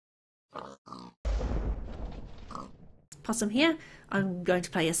Possum here. I'm going to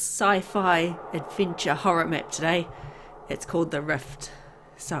play a sci-fi adventure horror map today. It's called The Rift.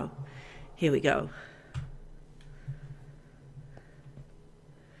 So, here we go.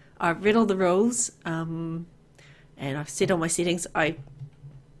 I've read all the rules, and I've set all my settings. I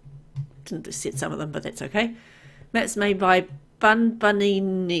didn't set some of them, but that's okay. Maps made by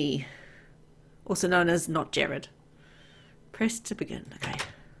Bunny, also known as Not Jared. Press to begin. Okay.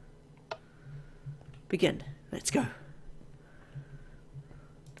 Begin. Let's go.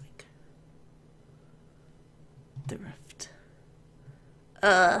 The Rift.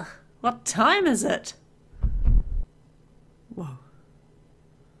 What time is it? Whoa.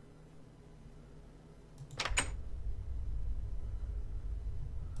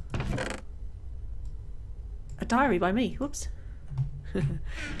 A diary by me. Whoops. Let's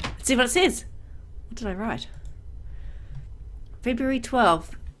see what it says. What did I write? February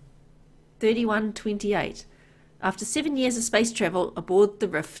 12th, 3128. After 7 years of space travel aboard the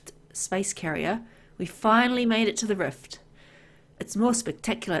Rift space carrier, we finally made it to the Rift. It's more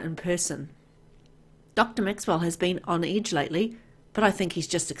spectacular in person. Dr. Maxwell has been on edge lately, but I think he's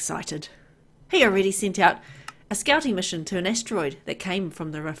just excited. He already sent out a scouting mission to an asteroid that came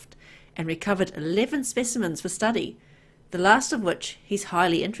from the Rift and recovered 11 specimens for study, the last of which he's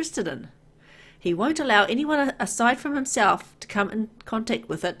highly interested in. He won't allow anyone aside from himself to come in contact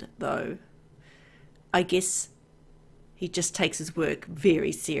with it, though. I guess he just takes his work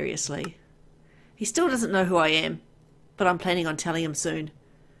very seriously. He still doesn't know who I am, but I'm planning on telling him soon,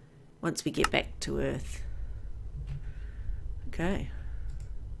 once we get back to Earth. Okay.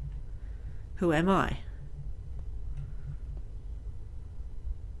 Who am I?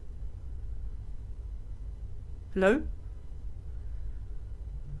 Hello?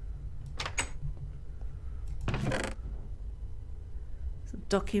 Some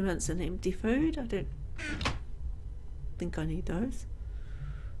documents and empty food. I don't think I need those.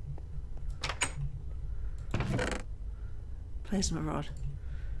 Plasma rod.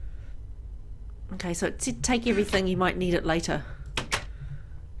 Okay, so it said take everything, you might need it later.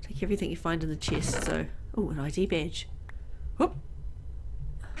 Take everything you find in the chest, so... Oh, an ID badge. Whoop!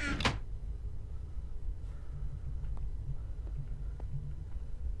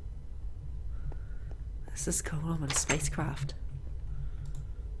 This is cool, I'm in a spacecraft.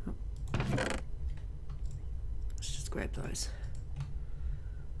 Oh. Let's just grab those.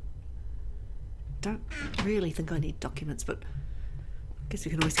 Don't really think I need documents, but I guess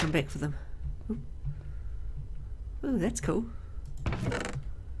we can always come back for them. Ooh, that's cool.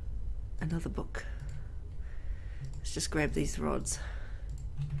 Another book. Let's just grab these rods.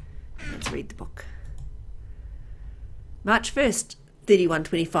 And let's read the book. March 1st,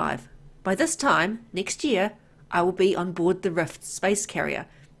 3125. By this time, next year, I will be on board the Rift space carrier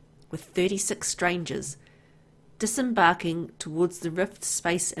with 36 strangers, disembarking towards the Rift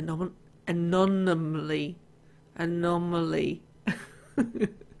space anomaly.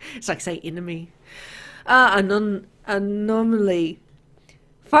 It's like say enemy. Anomaly.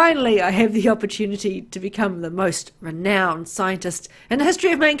 Finally, I have the opportunity to become the most renowned scientist in the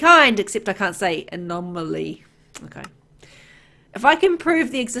history of mankind, except I can't say anomaly. Okay. If I can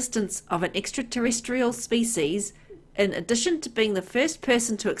prove the existence of an extraterrestrial species, in addition to being the first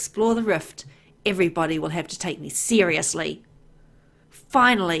person to explore the Rift, everybody will have to take me seriously.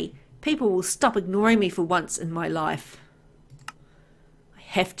 Finally, people will stop ignoring me for once in my life. I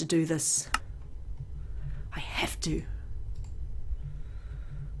have to do this. I have to.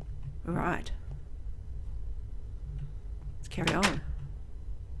 Alright. Let's carry on.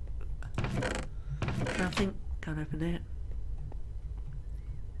 Nothing. Can't open that.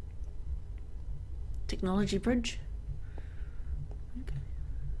 Technology bridge.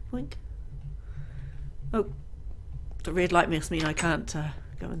 Blink. Oh. The red light must mean I can't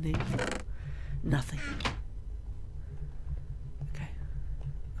go in there. Nothing. Okay.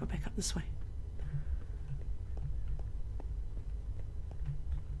 Go back up this way.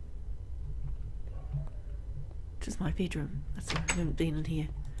 Which is my bedroom. I haven't been in here.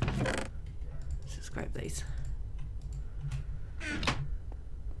 Let's just grab these.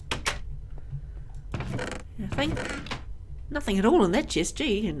 Nothing. Nothing at all in that chest.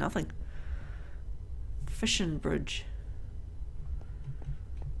 Gee, nothing. Fishing bridge.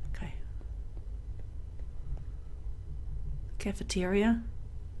 Okay. Cafeteria.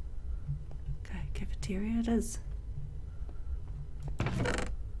 Okay, cafeteria it is.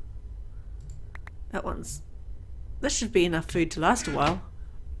 That one's... This should be enough food to last a while.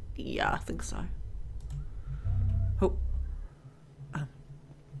 Yeah, I think so. Oh.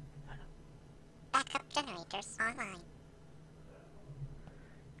 Backup generators online.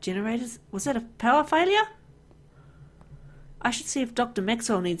 Generators? Was that a power failure? I should see if Dr.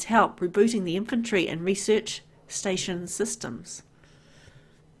 Maxwell needs help rebooting the infantry and research station systems.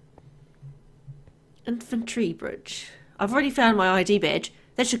 Infantry bridge. I've already found my ID badge.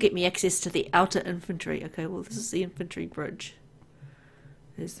 That should get me access to the outer infantry. Okay, well, this is the infantry bridge.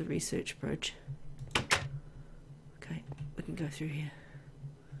 There's the research bridge. Okay, we can go through here.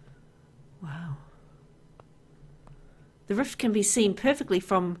 Wow. The rift can be seen perfectly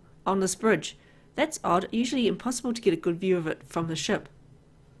from on this bridge. That's odd. Usually impossible to get a good view of it from the ship.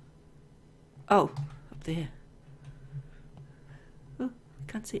 Oh, up there. Oh,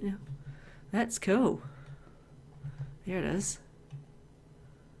 can't see it now. That's cool. There it is.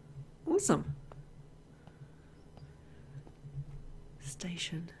 Awesome.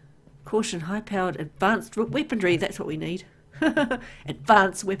 Station. Caution, high-powered advanced weaponry. That's what we need.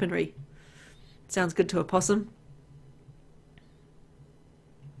 Advanced weaponry. Sounds good to a possum.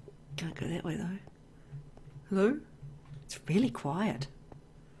 Can't go that way though. Hello? It's really quiet.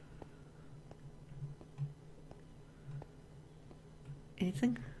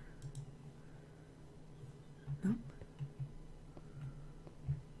 Anything? Nope.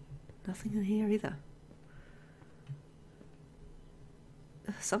 Nothing in here either.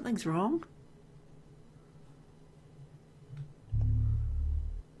 Something's wrong.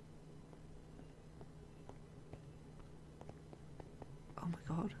 Oh my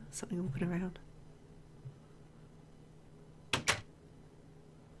god, something walking around.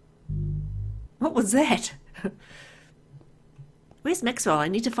 What was that? Where's Maxwell? I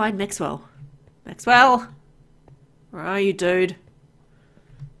need to find Maxwell. Maxwell! Where are you, dude?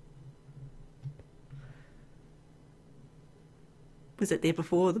 Was it there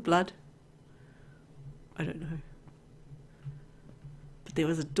before, the blood? I don't know. But there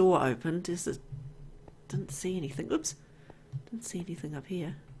was a door open. Didn't see anything. Oops. Didn't see anything up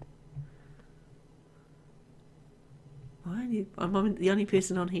here. I'm the only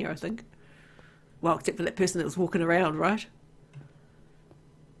person on here, I think. Well, except for that person that was walking around, right?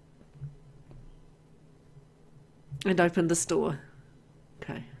 And opened this door.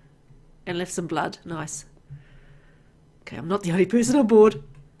 Okay. And left some blood. Nice. Okay, I'm not the only person on board.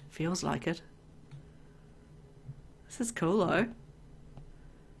 Feels like it. This is cool though.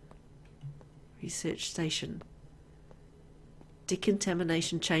 Research station.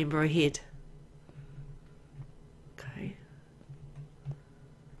 Decontamination chamber ahead. Okay.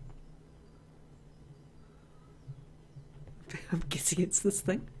 I'm guessing it's this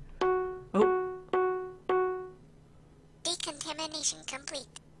thing. Oh. Decontamination complete.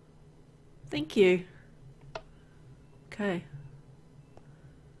 Thank you. Okay.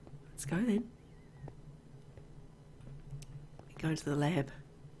 Let's go then. Go to the lab.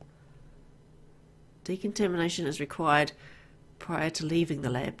 Decontamination is required prior to leaving the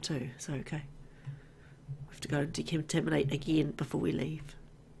lab too, so okay. We have to go and decontaminate again before we leave.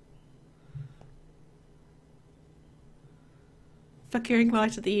 Flickering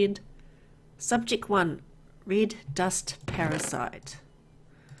light at the end. Subject 1, red dust parasite.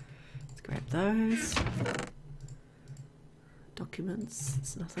 Let's grab those. Documents,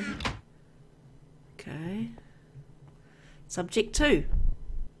 it's nothing. Okay. Subject 2.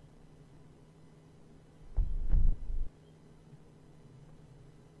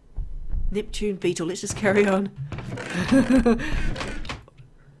 Neptune beetle, let's just carry on.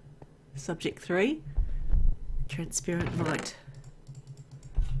 Subject 3. Transparent light.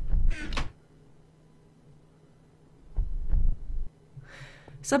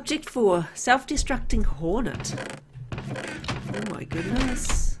 Subject 4. Self-destructing hornet. Oh my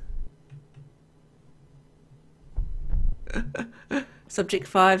goodness. Subject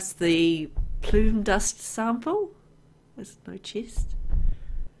 5's the plume dust sample. There's no chest.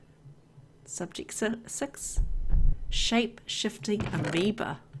 Subject 6. Shape-shifting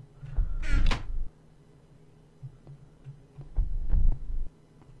amoeba.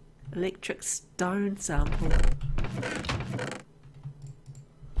 Electric stone sample.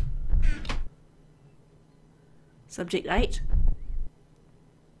 Subject 8.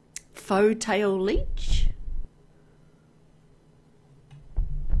 Faux tail leech.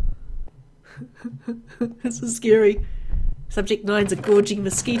 This is scary. Subject 9's a gorging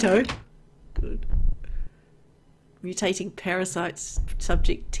mosquito. Good. Mutating parasites.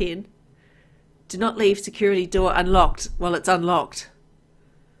 Subject 10. Do not leave security door unlocked while it's unlocked.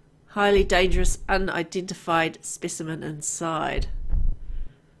 Highly dangerous unidentified specimen inside.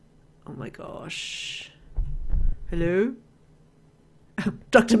 Oh my gosh. Hello?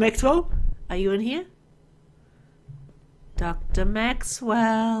 Dr. Maxwell? Are you in here? Dr.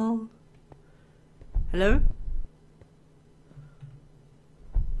 Maxwell? Hello?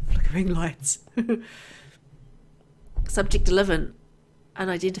 Flickering lights. Subject 11,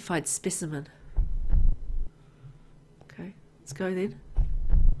 unidentified specimen. Okay, let's go then.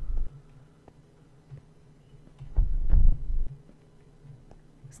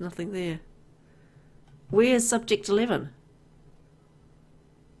 There's nothing there. Where's subject 11?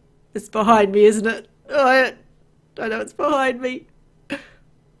 It's behind me, isn't it? Oh, I know it's behind me.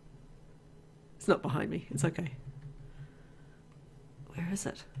 It's not behind me. It's okay. Where is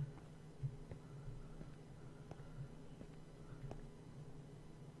it?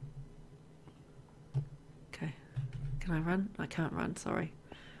 Okay. Can I run? I can't run, sorry.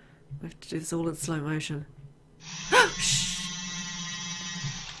 We have to do this all in slow motion. Shh!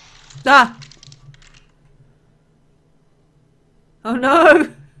 Ah! Oh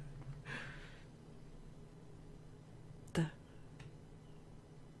no!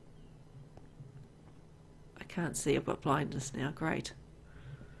 I can't see, I've got blindness now, great.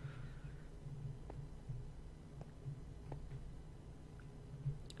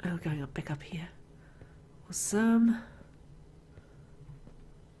 Oh, going up, back up here. Awesome.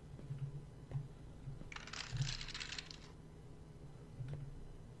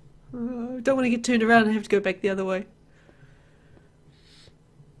 Oh, I don't want to get turned around and have to go back the other way.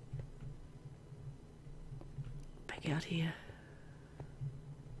 Back out here.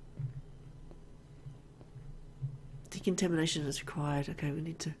 Decontamination is required. Okay, we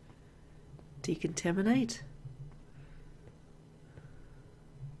need to decontaminate.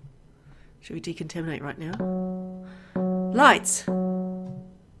 Should we decontaminate right now? Lights! No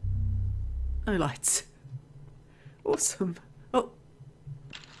lights. Awesome. Oh.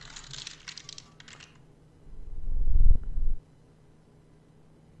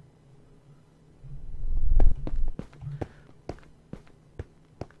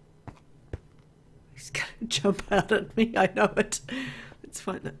 He's gonna jump out at me, I know it. Let's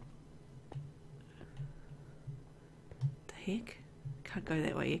find it. The heck? Can't go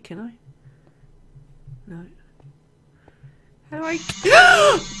that way yet, can I? No. How do I...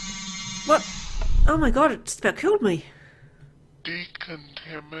 What? Oh my god, it just about killed me.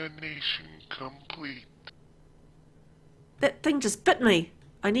 Decontamination complete. That thing just bit me.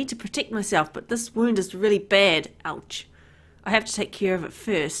 I need to protect myself, but this wound is really bad. Ouch. I have to take care of it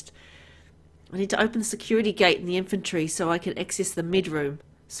first. I need to open the security gate in the infantry so I can access the med room.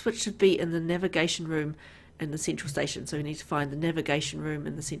 Switch should be in the navigation room in the central station. So we need to find the navigation room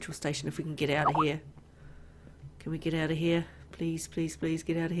in the central station if we can get out of here. Can we get out of here? Please, please, please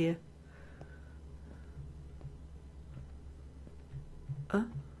get out of here. Oh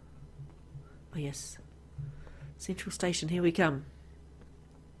yes. Central station, here we come.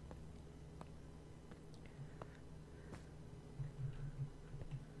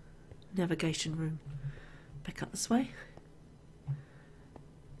 Navigation room. Back up this way.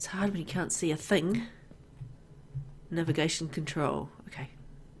 It's hard when you can't see a thing. Navigation control. Okay.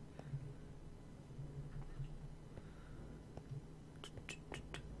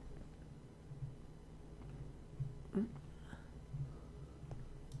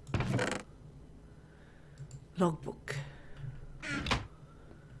 Logbook.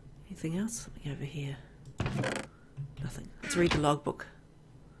 Anything else? Something over here. Nothing. Let's read the logbook.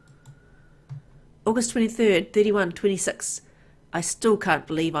 August 23rd, 31:26. I still can't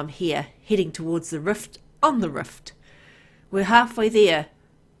believe I'm here, heading towards the rift, on the rift. We're halfway there.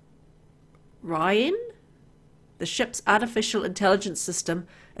 Ryan? The ship's artificial intelligence system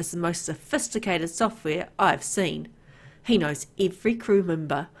is the most sophisticated software I've seen. He knows every crew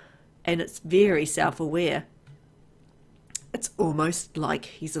member, and it's very self-aware. It's almost like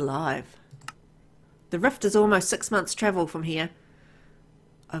he's alive. The rift is almost 6 months' travel from here.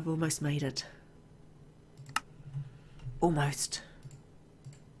 I've almost made it. Almost.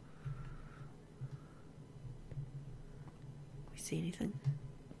 We see anything?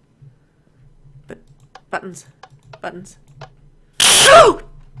 But buttons. Buttons. Oh!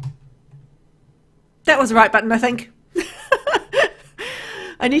 That was the right button, I think.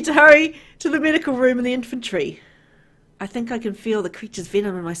 I need to hurry to the medical room in the infantry. I think I can feel the creature's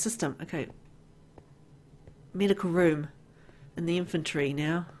venom in my system. Okay. Medical room in the infantry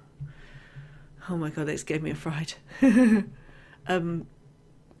now. Oh my god, that gave me a fright. I don't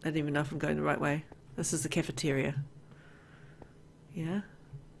even know if I'm going the right way. This is the cafeteria. Yeah?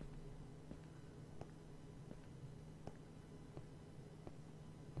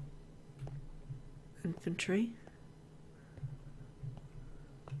 Infantry.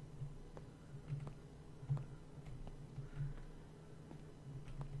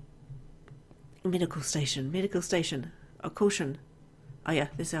 Medical station. Medical station. Oh, caution. Oh yeah,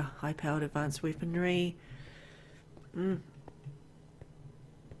 there's our high-powered advanced weaponry.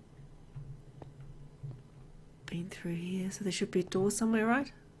 been through here, so there should be a door somewhere,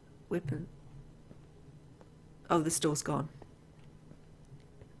 right? Weapon. Oh, this door's gone.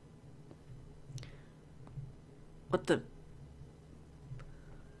 What the?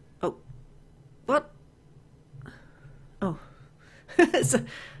 Oh. What? Oh. It's a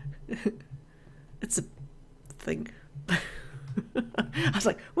thing. I was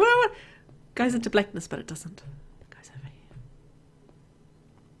like, what? Goes into blackness, but it doesn't. It goes over here.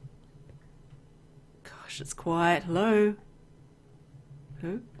 Gosh, it's quiet. Hello?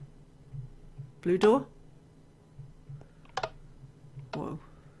 Hello? Blue door? Whoa.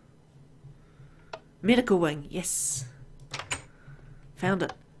 Medical wing, yes. Found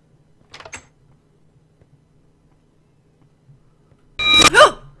it.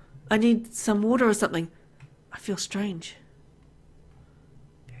 I need some water or something. I feel strange.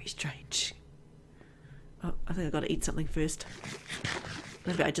 Very strange. Oh, I think I've got to eat something first.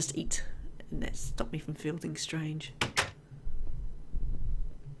 Maybe I just eat and that stopped me from feeling strange.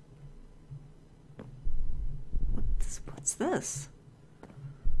 What's this?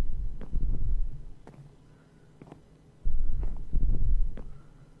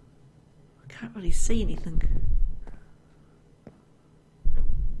 I can't really see anything.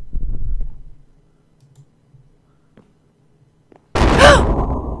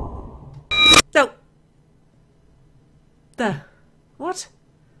 No! There. What?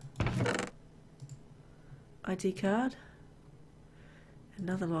 ID card.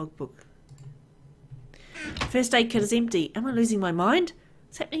 Another logbook. First aid kit is empty. Am I losing my mind?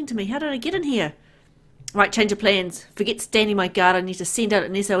 What's happening to me? How did I get in here? Right, change of plans. Forget standing my guard. I need to send out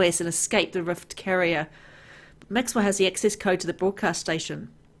an SOS and escape the Rift carrier. Maxwell has the access code to the broadcast station,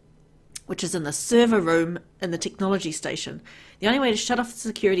 which is in the server room in the technology station. The only way to shut off the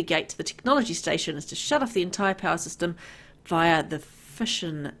security gate to the technology station is to shut off the entire power system via the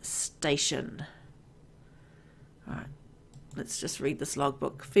fission station. Alright, let's just read this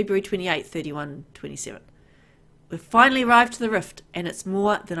logbook. February 28, 31, 27. We've finally arrived to the Rift, and it's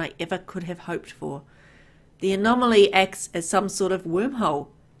more than I ever could have hoped for. The anomaly acts as some sort of wormhole,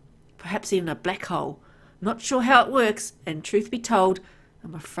 perhaps even a black hole. Not sure how it works, and truth be told,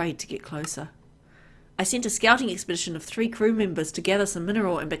 I'm afraid to get closer. I sent a scouting expedition of 3 crew members to gather some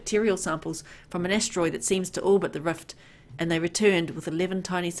mineral and bacterial samples from an asteroid that seems to orbit the Rift, and they returned with 11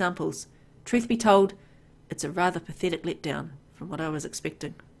 tiny samples. Truth be told, it's a rather pathetic letdown from what I was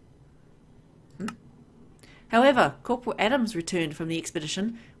expecting. However, Corporal Adams returned from the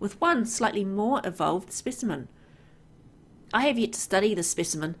expedition with one slightly more evolved specimen. I have yet to study this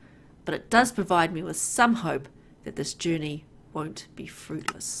specimen, but it does provide me with some hope that this journey won't be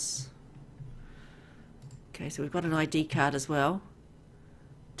fruitless. Okay, so we've got an ID card as well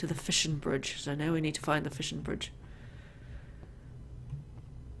to the fission bridge. So now we need to find the fission bridge.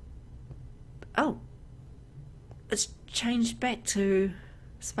 Oh, it's changed back to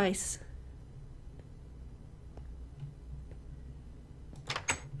space.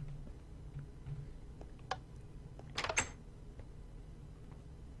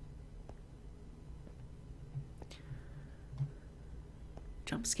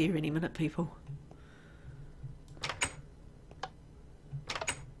 Jump scare any minute, people.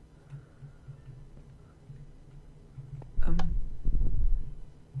 How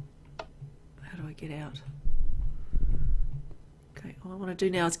do I get out? Okay, all I want to do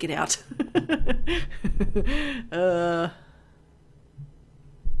now is get out. There's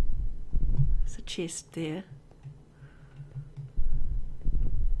a chest there.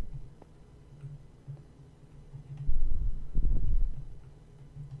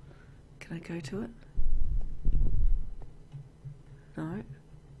 Can I go to it? No.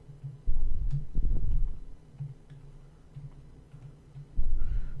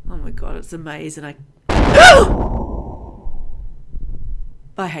 Oh my god, it's a maze and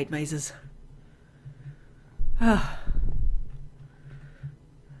I hate mazes. Ah.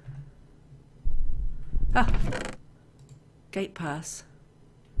 Gate pass.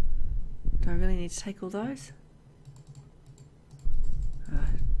 Do I really need to take all those?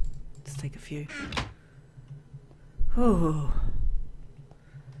 Let's take a few. Oh.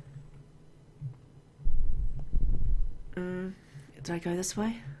 Did I go this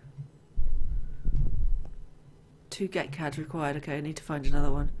way? 2 gate cards required. Okay, I need to find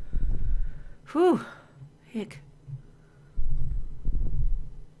another one. Whew. Heck.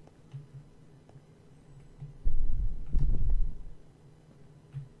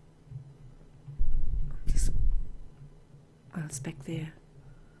 Oh, it's back there.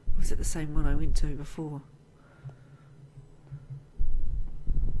 Or was it the same one I went to before?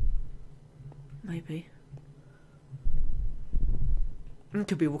 Maybe.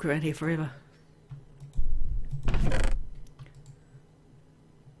 Could be walking around here forever.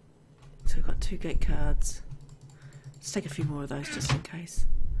 2 gate cards. Let's take a few more of those just in case.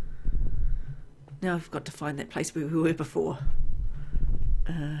 Now I've got to find that place where we were before.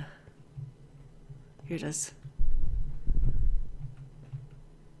 Here it is.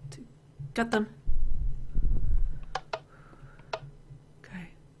 Got them. Okay.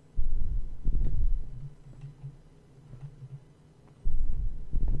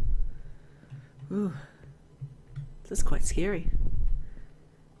 Ooh. This is quite scary.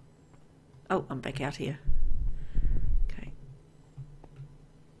 Oh, I'm back out here. Okay.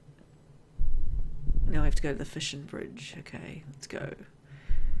 Now I have to go to the fishing bridge. Okay, let's go.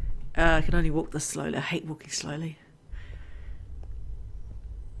 I can only walk this slowly. I hate walking slowly.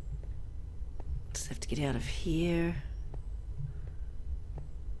 Just have to get out of here.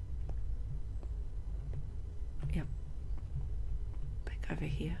 Yep. Back over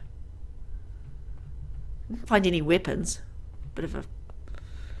here. Didn't find any weapons. Bit of a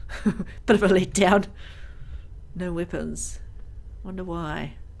letdown. No weapons. Wonder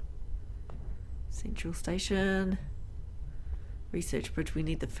why. Central station. Research bridge. We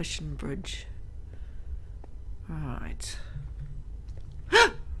need the fishing bridge. Right.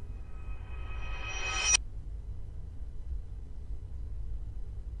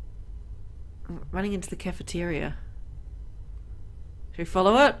 Running into the cafeteria. Should we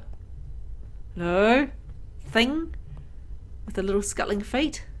follow it? Hello? Thing? With the little scuttling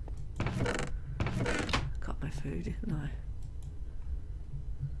feet? Got my food. No.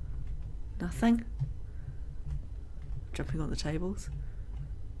 Nothing? Jumping on the tables?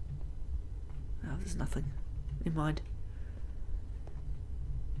 Oh, there's nothing. Never mind.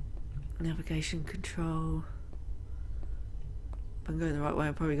 Navigation control. If I'm going the right way,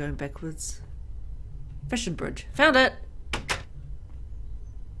 I'm probably going backwards. Fishing bridge. Found it!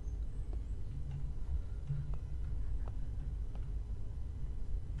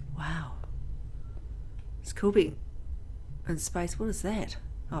 Wow. It's cool being in space. What is that?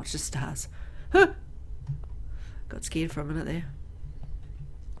 Oh, it's just stars. Huh! Got scared for a minute there.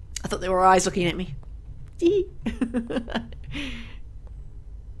 I thought there were eyes looking at me. It's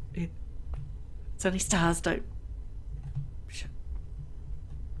only stars, don't...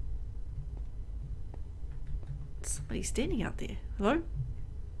 Somebody's standing out there. Hello?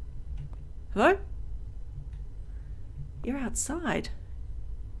 Hello? You're outside.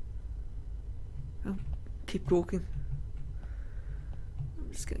 Oh, keep walking.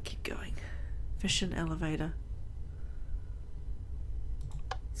 I'm just gonna keep going. Fishing elevator.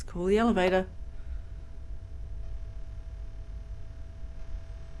 Let's call the elevator.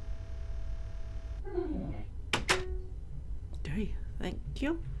 Okay, thank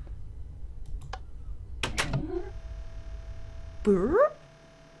you. Burr.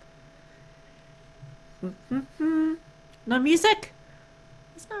 No music?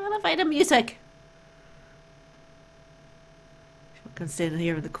 There's no elevator music. I'm going to stand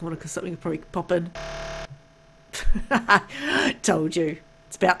here in the corner because something will probably pop in. Told you.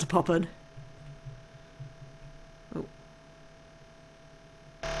 It's about to pop in. Oh.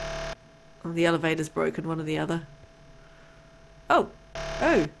 Oh, the elevator's broken, one or the other. Oh.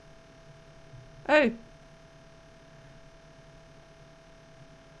 Oh. Oh.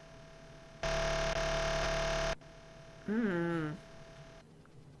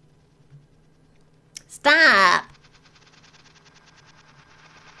 Stop!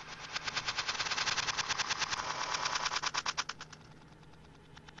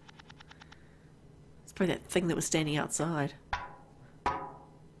 It's probably that thing that was standing outside.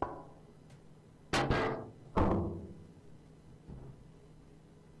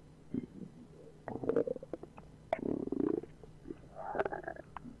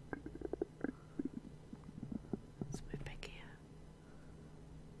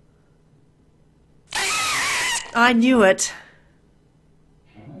 I knew it.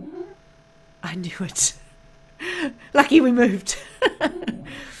 I knew it. Lucky we moved.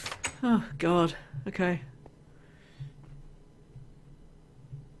 Oh, God. Okay.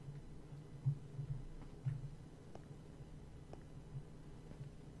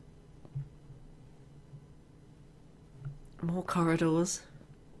 More corridors.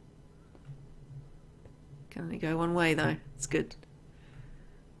 Can only go one way, though. It's good.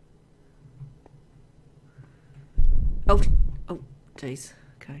 Oh, oh, jeez.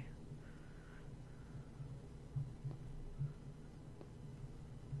 Okay.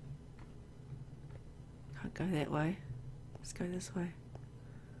 Can't go that way. Let's go this way.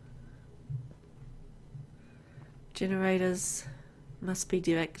 Generators must be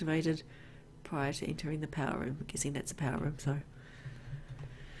deactivated prior to entering the power room. I'm guessing that's a power room, so.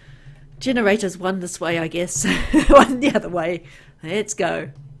 Generators one this way, I guess. One the other way. Let's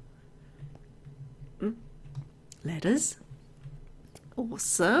go. Ladders.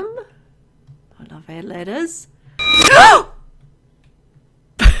 Awesome. I love our ladders.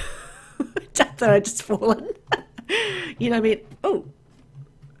 Just thought I'd just fallen. You know what I mean? Oh.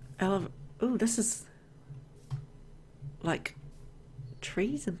 Oh, this is like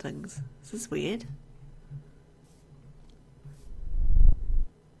trees and things. This is weird.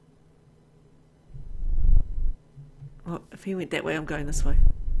 Well, if he went that way, I'm going this way.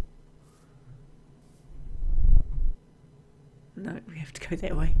 No, we have to go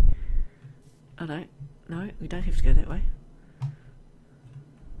that way. Oh no, no, we don't have to go that way.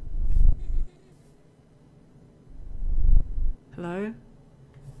 Hello?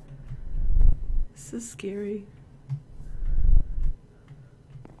 This is scary.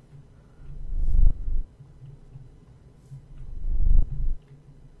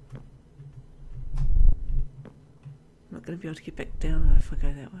 I'm not going to be able to get back down if I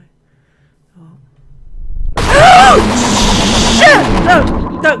go that way. Oh. Shit! No!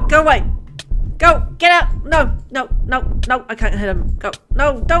 No! Go away! Go! Get out! No! No! No! No! I can't hit him. Go!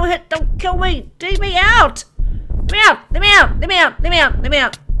 No! Don't hit! Don't kill me! Leave me out! Let me out! Let me out! Let me out! Let me out! Let me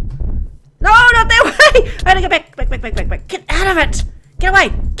out! No! Not that way! I gotta go back! Back! Back! Back! Back! Back! Get out of it! Get away!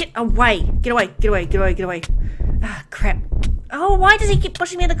 Get away! Get away! Get away! Get away! Get away! Ah, crap! Oh, why does he keep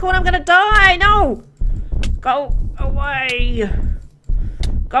pushing me in the corner? I'm gonna die! No! Go away!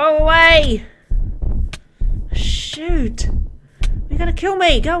 Go away! Shoot! You're gonna kill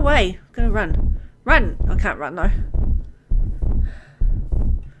me! Go away! I'm gonna run. Run! I can't run though.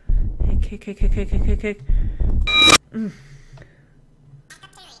 Kick.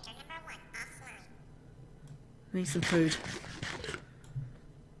 Need some food.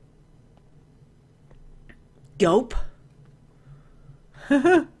 Gulp!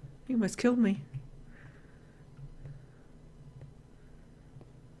 You almost killed me.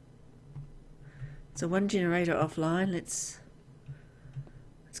 So one generator offline. Let's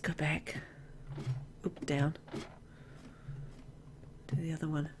go back. Oop, down. Do the other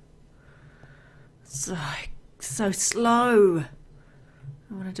one. So slow. All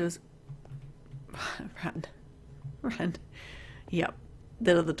I want to do is run. Yep,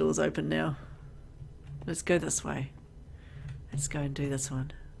 that other door's open now. Let's go this way. Let's go and do this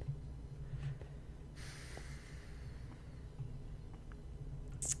one.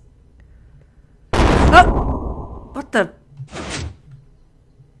 Oh! What the?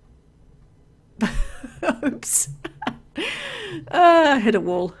 Oops. I hit a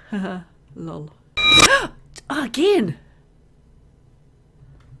wall. Lol. Oh, again!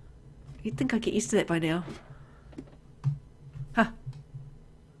 You'd think I'd get used to that by now. Huh.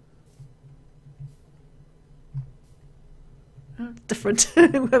 Oh, different. I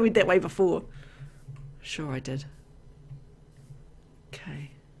went that way before. Sure I did.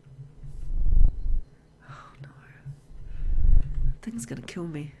 Okay. Oh no. That thing's gonna kill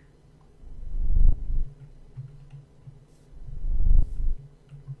me.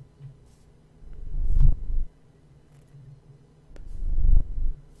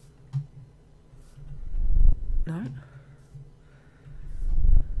 No.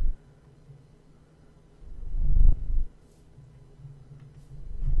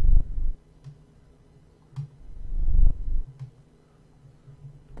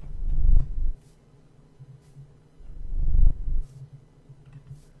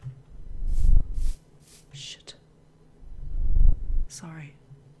 Shit. Sorry.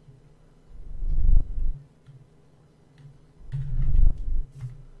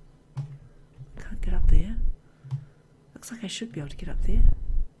 Can't get up there. Looks like I should be able to get up there.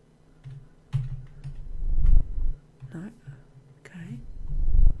 No. Okay.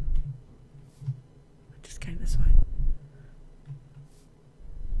 I just came this way.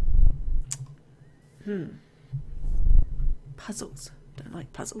 Puzzles. Don't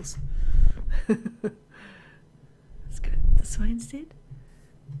like puzzles. Let's go this way instead.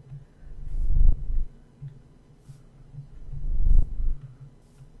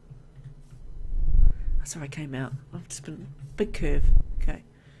 That's where I came out. I've just been big curve. Okay.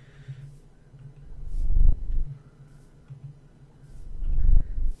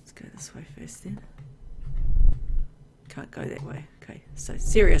 Let's go this way first then. Can't go that way. Okay, so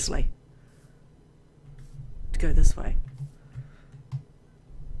seriously. To go this way.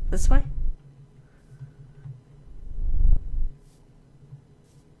 This way?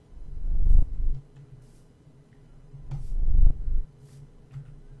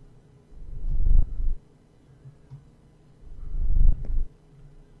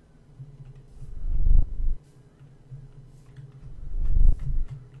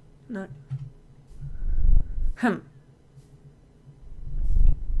 No.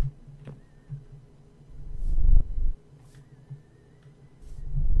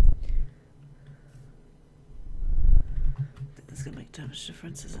 not that much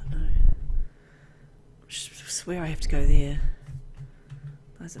difference, is it? No. I swear I have to go there.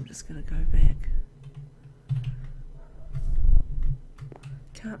 Otherwise I'm just going to go back.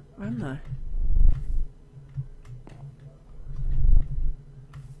 Can't run though.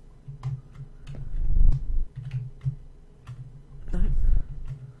 No.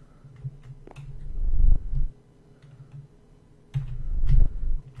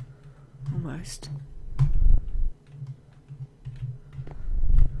 Almost.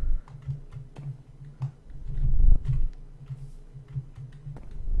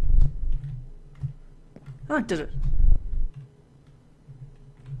 Oh, I did it.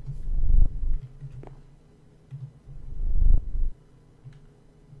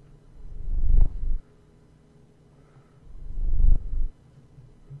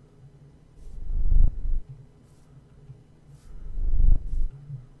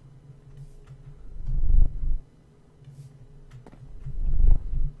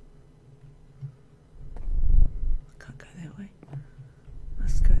 Can't go that way.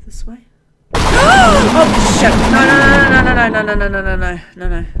 Let's go this way. Oh shit! No, no, no, no, no, no, no, no, no, no, no,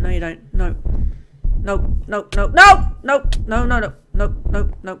 no, no, you don't. No. No, no, no, no, no, no, no, no, no, no,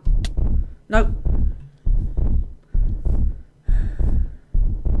 no, no.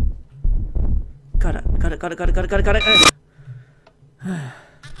 Got it, got it, got it, got it, got it, got it, got it.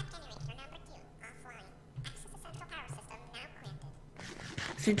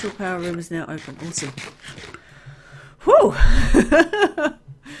 Central power room is now open. Awesome. Whew!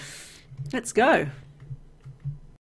 Let's go.